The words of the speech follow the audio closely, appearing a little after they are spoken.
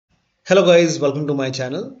Hello guys, welcome to my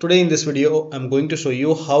channel. Today in this video, I'm going to show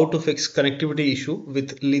you how to fix connectivity issue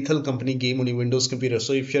with Lethal Company game on your Windows computer.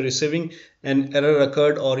 So if you're receiving an error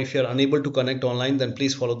occurred or if you're unable to connect online, then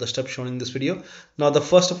please follow the steps shown in this video. Now, the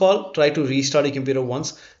first of all, try to restart your computer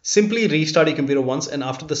once. Simply restart your computer once, and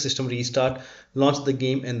after the system restart, launch the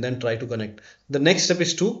game and then try to connect. The next step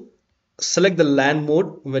is to select the LAN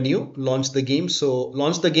mode when you launch the game. So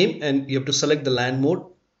launch the game and you have to select the LAN mode.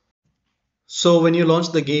 So when you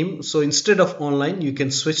launch the game, so instead of online, you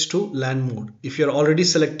can switch to LAN mode. If you're already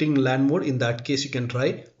selecting LAN mode, in that case, you can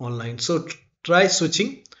try online. So try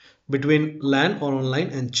switching between LAN or online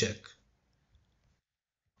and check.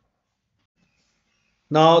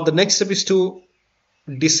 Now the next step is to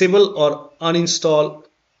disable or uninstall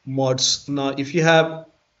mods. Now if you have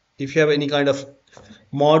any kind of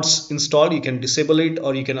mods installed, you can disable it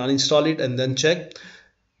or you can uninstall it and then check.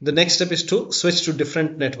 The next step is to switch to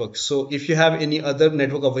different networks. So if you have any other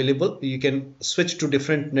network available, you can switch to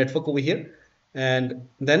different network over here and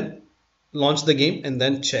then launch the game and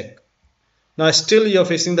then check. Now still you're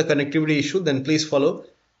facing the connectivity issue, then please follow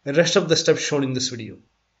the rest of the steps shown in this video.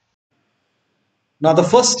 Now the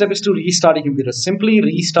first step is to restart your computer. Simply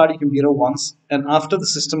restart your computer once, and after the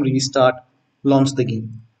system restart, launch the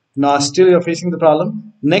game. Now still you're facing the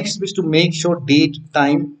problem. Next is to make sure date,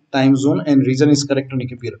 time zone and region is correct on your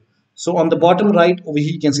computer. So on the bottom right over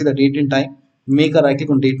here you can see the date and time. Make a right click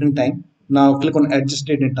on date and time. Now click on adjust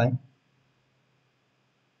date and time.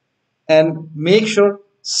 And make sure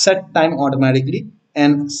set time automatically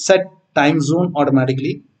and set time zone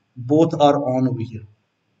automatically. Both are on over here.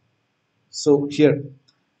 So here,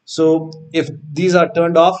 so if these are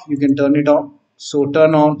turned off, you can turn it on. So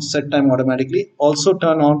turn on set time automatically. Also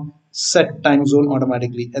turn on set time zone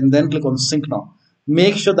automatically and then click on sync now.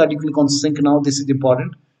 Make sure that you click on sync now. This is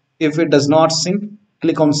important. If it does not sync,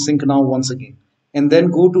 click on sync now once again and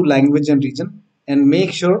then go to language and region and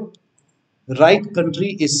make sure right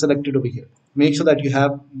country is selected over here. Make sure that you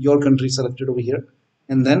have your country selected over here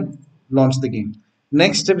and then launch the game.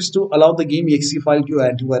 Next step is to allow the game exe file to your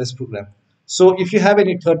antivirus program. So if you have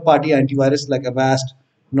any third-party antivirus like Avast,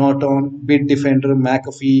 Norton, Bitdefender,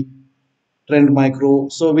 McAfee, Trend Micro,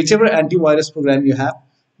 so whichever antivirus program you have,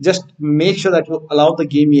 just make sure that you allow the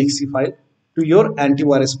game exe file to your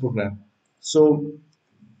antivirus program. So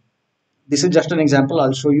this is just an example.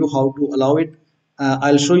 I'll show you how to allow it.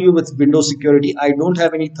 I'll show you with Windows Security. I don't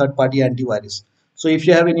have any third-party antivirus. So if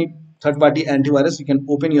you have any third-party antivirus, you can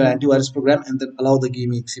open your antivirus program and then allow the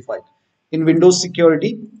game exe file. In Windows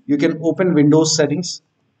Security, you can open Windows settings.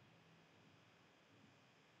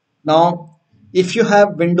 Now, if you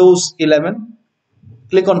have Windows 11,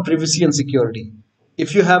 click on Privacy and Security.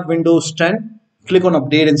 If you have Windows 10, click on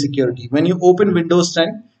Update and Security. When you open Windows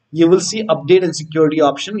 10, you will see Update and Security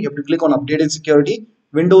option. You have to click on Update and Security.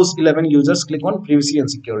 Windows 11 users click on Privacy and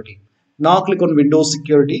Security. Now click on Windows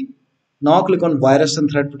Security. Now click on Virus and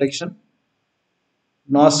Threat Protection.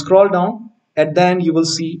 Now scroll down. At the end, you will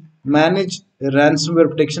see Manage Ransomware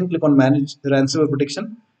Protection. Click on Manage Ransomware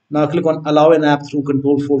Protection. Now click on Allow an app through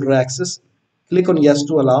control folder access. Click on Yes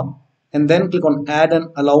to allow. And then click on Add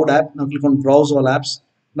an allowed app. Now click on Browse all apps.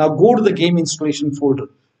 Now go to the game installation folder.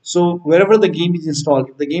 So wherever the game is installed,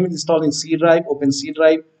 if the game is installed in C drive, open C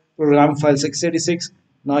drive, program files x86.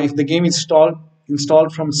 Now if the game is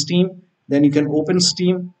installed from Steam, then you can open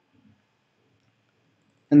Steam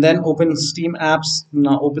and then open Steam apps.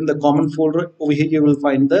 Now open the common folder. Over here you will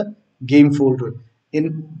find the game folder.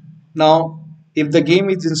 Now if the game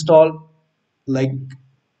is installed, like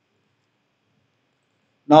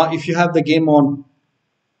now if you have the game on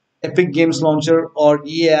Epic Games Launcher or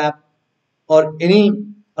EA app or any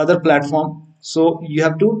other platform, so you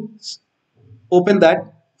have to open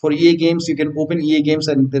that. For EA games, you can open EA games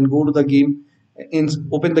and then go to the game,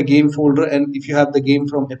 open the game folder. And if you have the game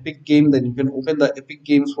from Epic Game, then you can open the Epic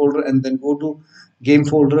Games folder and then go to game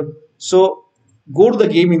folder. So go to the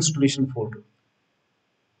game installation folder.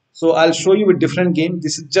 So I'll show you a different game.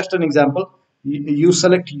 This is just an example. You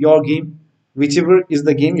select your game, whichever is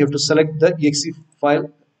the game, you have to select the exe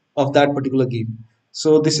file of that particular game.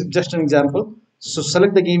 So this is just an example. So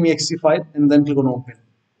select the game exe file and then click on open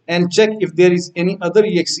and check if there is any other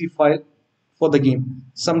exe file for the game.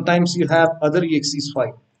 Sometimes you have other exe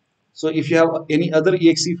file. So if you have any other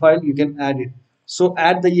exe file, you can add it. So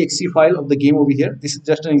add the exe file of the game over here. This is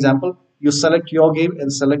just an example. You select your game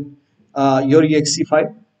and select your exe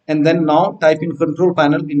file. And then now type in control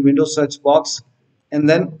panel in Windows search box and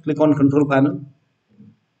then click on control panel.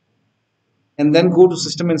 And then go to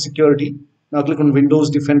system and security. Now click on Windows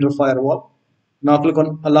Defender Firewall. Now click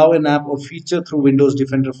on allow an app or feature through Windows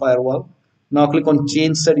Defender Firewall. Now click on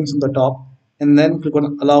change settings on the top and then click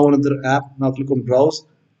on allow another app. Now click on browse.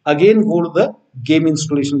 Again go to the game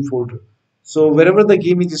installation folder. So wherever the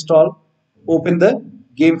game is installed, open the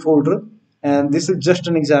game folder, and this is just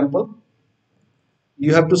an example.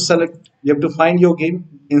 You have to select, you have to find your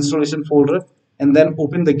game installation folder and then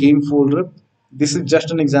open the game folder. This is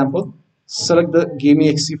just an example. Select the game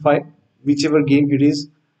exe file, whichever game it is,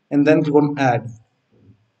 and then click on add.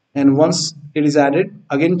 And once it is added,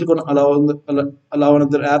 again click on allow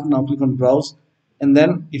another app. Now click on browse, and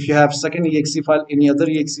then if you have second exe file, any other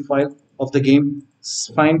exe file of the game,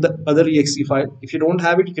 find the other exe file. If you don't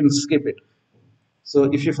have it, you can skip it. So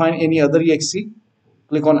if you find any other exe,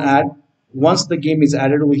 click on add. Once the game is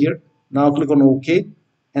added over here, now click on OK,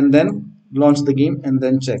 and then launch the game and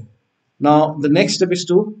then check. Now the next step is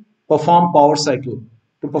to perform power cycle.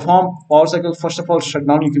 To perform power cycle, first of all, shut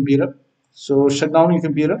down your computer. So shut down your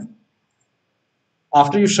computer.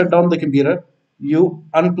 After you shut down the computer, you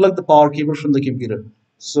unplug the power cable from the computer.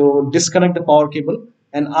 So disconnect the power cable,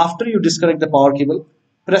 and after you disconnect the power cable,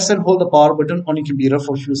 press and hold the power button on your computer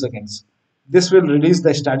for a few seconds. This will release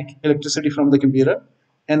the static electricity from the computer,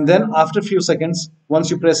 and then after a few seconds, once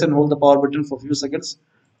you press and hold the power button for a few seconds,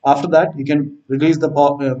 after that you can release the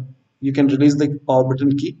power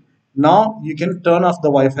button key. Now you can turn off the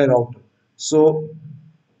Wi-Fi router. So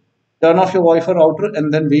turn off your Wi-Fi router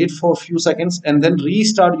and then wait for a few seconds and then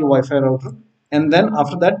restart your Wi-Fi router, and then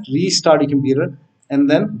after that restart your computer, and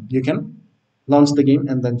then you can launch the game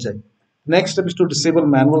and then check. Next step is to disable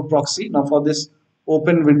manual proxy. Now for this,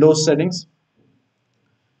 open Windows settings,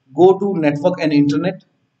 go to network and internet.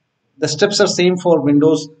 The steps are same for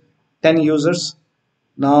Windows 10 users.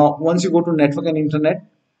 Now once you go to network and internet,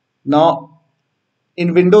 now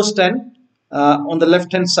in Windows 10, on the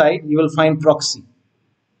left hand side you will find proxy.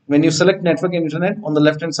 When you select network and internet, on the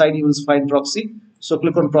left hand side you will find proxy. So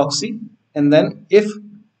click on proxy, and then if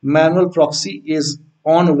manual proxy is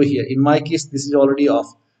on over here, in my case this is already off,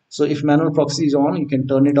 so if manual proxy is on, you can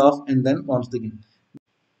turn it off and then launch the game.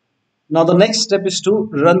 Now the next step is to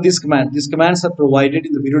run this command. These commands are provided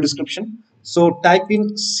in the video description. So type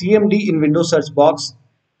in cmd in Windows search box,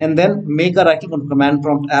 and then make a right click on command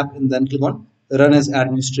prompt app, and then click on run as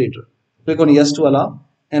administrator. Click on yes to allow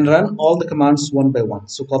and run all the commands one by one.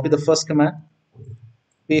 So copy the first command,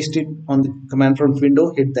 paste it on the command prompt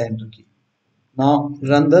window, hit the enter key. Now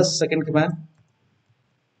run the second command,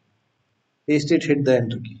 paste it, hit the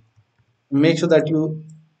enter key. Make sure that you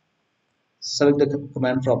select the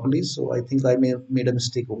command properly. So I think I may have made a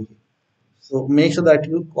mistake over here. So make sure that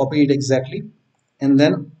you copy it exactly and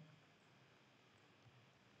then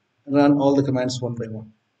run all the commands one by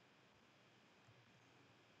one.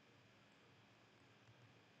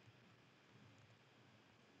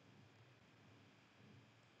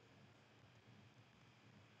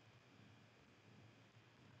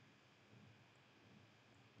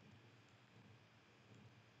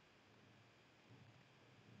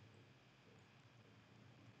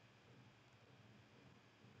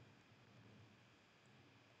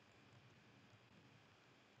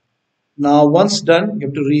 Now once done, you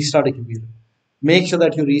have to restart a computer. Make sure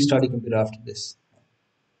that you restart a computer after this.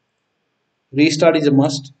 Restart is a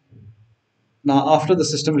must. Now after the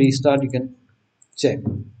system restart, you can check.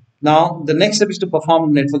 Now the next step is to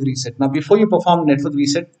perform network reset. Now before you perform network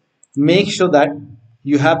reset, make sure that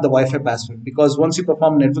you have the Wi-Fi password, because once you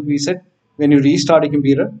perform network reset, when you restart a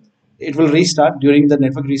computer, it will restart. During the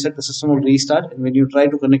network reset, the system will restart, and when you try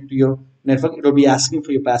to connect to your network, it will be asking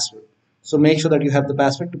for your password. So make sure that you have the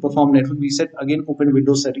password to perform network reset. Again, open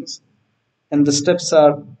Windows settings, and the steps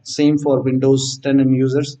are same for Windows 10 and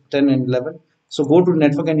users 10 and 11. So go to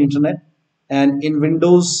network and internet, and in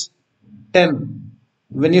Windows 10,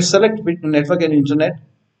 when you select network and internet,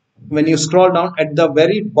 when you scroll down at the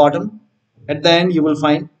very bottom, at the end you will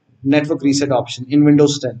find network reset option in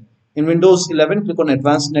Windows 10. In Windows 11, click on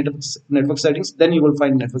advanced network settings, then you will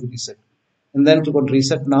find network reset, and then click on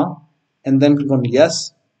reset now, and then click on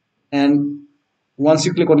yes. And once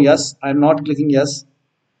you click on yes, I'm not clicking yes,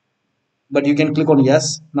 but you can click on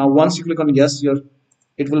yes. Now once you click on yes,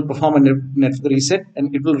 it will perform a network reset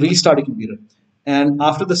and it will restart your computer. And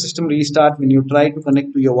after the system restart, when you try to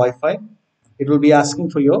connect to your Wi-Fi, it will be asking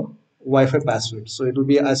for your Wi-Fi password. So it will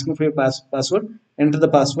be asking for your password, enter the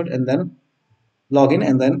password, and then log in,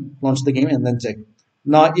 and then launch the game and then check.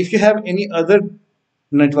 Now if you have any other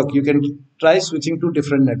network, you can try switching to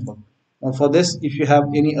different network. Now for this, if you have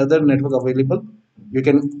any other network available, you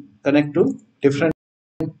can connect to different.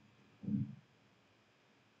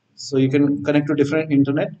 So you can connect to different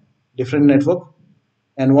internet, different network,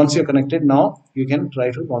 and once you're connected, now you can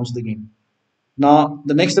try to launch the game. Now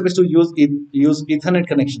the next step is to use Ethernet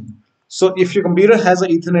connection. So if your computer has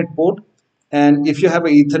an Ethernet port, And if you have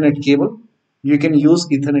an Ethernet cable, you can use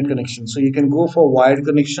Ethernet connection. So you can go for wired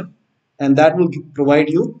connection, and that will provide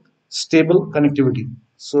you stable connectivity.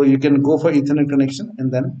 So you can go for Ethernet connection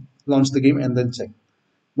and then launch the game and then check.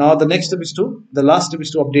 Now the next step is the last step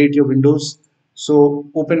is to update your Windows. So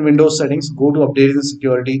open Windows settings, go to update the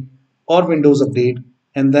security or Windows update,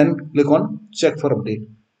 and then click on check for update.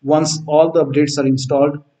 Once all the updates are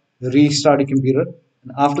installed, restart your computer,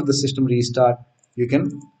 and after the system restart, you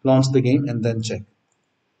can launch the game and then check.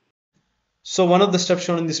 So one of the steps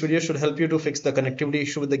shown in this video should help you to fix the connectivity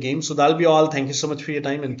issue with the game. So that'll be all. Thank you so much for your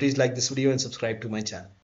time, and please like this video and subscribe to my channel.